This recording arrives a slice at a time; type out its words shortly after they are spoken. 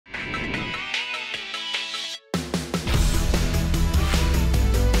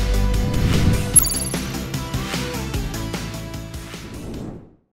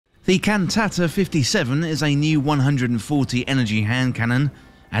The Cantata-57 is a new 140 energy hand cannon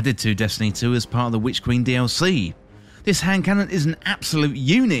added to Destiny 2 as part of the Witch Queen DLC. This hand cannon is an absolute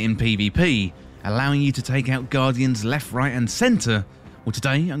unit in PvP, allowing you to take out Guardians left, right and centre. Well,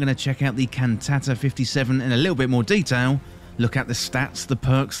 today I'm going to check out the Cantata-57 in a little bit more detail, look at the stats, the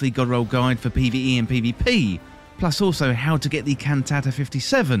perks, the God Roll guide for PVE and PVP, plus also how to get the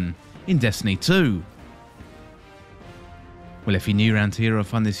Cantata-57 in Destiny 2. Well, if you're new around here or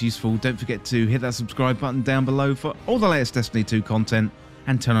find this useful, don't forget to hit that subscribe button down below for all the latest Destiny 2 content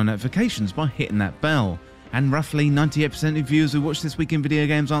and turn on notifications by hitting that bell. And roughly 98% of viewers who watch This Week in Video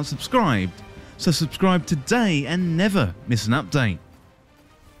Games aren't subscribed, so subscribe today and never miss an update.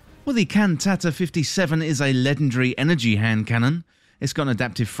 Well, the Cantata-57 is a legendary energy hand cannon. It's got an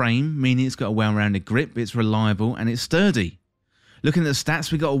adaptive frame, meaning it's got a well-rounded grip, it's reliable and it's sturdy. Looking at the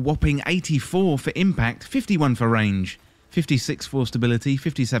stats, we got a whopping 84 for impact, 51 for range, 56 for stability,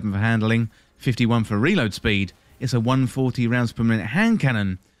 57 for handling, 51 for reload speed. It's a 140 rounds per minute hand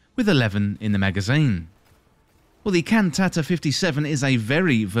cannon with 11 in the magazine. Well, the Cantata-57 is a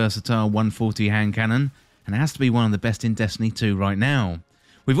very versatile 140 hand cannon and it has to be one of the best in Destiny 2 right now.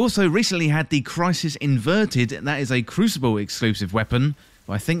 We've also recently had the Crisis Inverted, that is a Crucible exclusive weapon,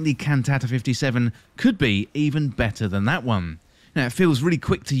 but I think the Cantata-57 could be even better than that one. Now, it feels really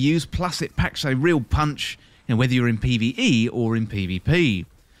quick to use, plus it packs a real punch, whether you're in PvE or in PvP.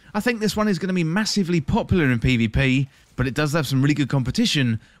 I think this one is going to be massively popular in PvP, but it does have some really good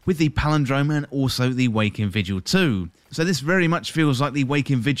competition with the Palindrome and also the Waking Vigil too. So this very much feels like the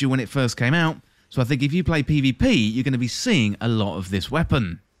Waking Vigil when it first came out, so I think if you play PvP, you're going to be seeing a lot of this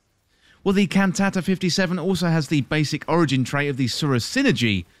weapon. Well, the Cantata-57 also has the basic origin trait of the Surus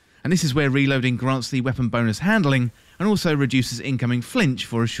Synergy, and this is where reloading grants the weapon bonus handling and also reduces incoming flinch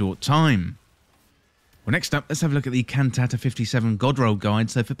for a short time. Well, next up, let's have a look at the Cantata-57 God Roll guide.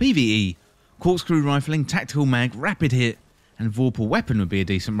 So for PvE, corkscrew rifling, tactical mag, rapid hit, and vorpal weapon would be a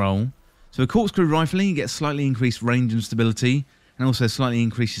decent roll. So for corkscrew rifling, you get slightly increased range and stability, and also slightly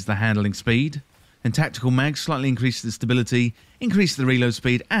increases the handling speed. Then tactical mag slightly increases the stability, increases the reload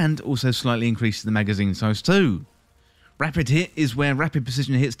speed, and also slightly increases the magazine size too. Rapid hit is where rapid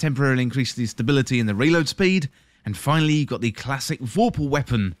precision hits temporarily increase the stability and the reload speed. And finally, you've got the classic vorpal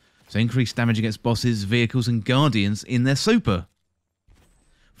weapon, so increased damage against bosses, vehicles and guardians in their super.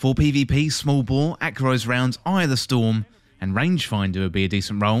 For PvP, small bore, Acro's rounds, Eye of the Storm, and rangefinder would be a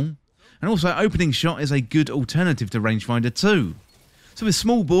decent roll. And also opening shot is a good alternative to rangefinder too. So with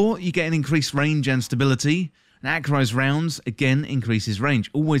small bore, you get an increased range and stability, and Acro's rounds again increases range,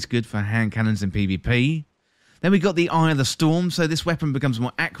 always good for hand cannons in PvP. Then we got the Eye of the Storm, so this weapon becomes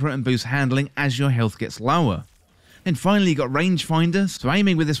more accurate and boosts handling as your health gets lower. Then finally you got rangefinder, so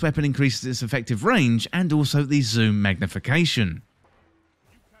aiming with this weapon increases its effective range and also the zoom magnification.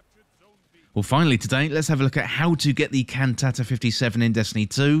 Well, finally today, let's have a look at how to get the Cantata-57 in Destiny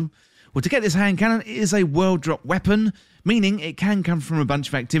 2. Well, to get this hand cannon, it is a world drop weapon, meaning it can come from a bunch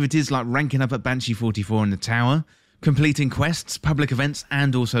of activities like ranking up at Banshee 44 in the tower, completing quests, public events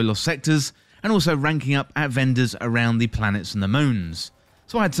and also lost sectors, and also ranking up at vendors around the planets and the moons.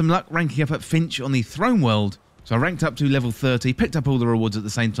 So I had some luck ranking up at Finch on the Throne World. So I ranked up to level 30, picked up all the rewards at the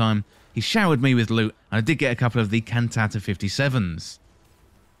same time, he showered me with loot, and I did get a couple of the Cantata-57s.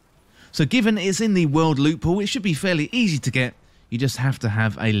 So given it's in the world loot pool, it should be fairly easy to get, you just have to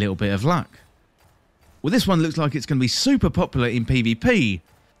have a little bit of luck. Well, this one looks like it's going to be super popular in PvP,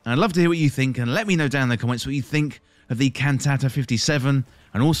 and I'd love to hear what you think, and let me know down in the comments what you think of the Cantata-57,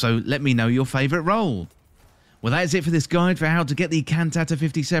 and also let me know your favourite role. Well, that is it for this guide for how to get the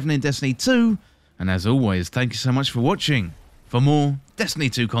Cantata-57 in Destiny 2, and as always, thank you so much for watching. For more Destiny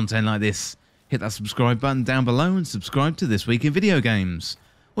 2 content like this, hit that subscribe button down below and subscribe to This Week in Video Games.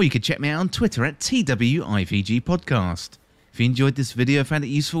 Or you could check me out on Twitter at TWIVG Podcast. If you enjoyed this video, found it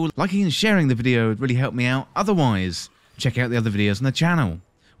useful, liking and sharing the video would really help me out. Otherwise, check out the other videos on the channel.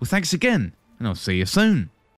 Well, thanks again, and I'll see you soon.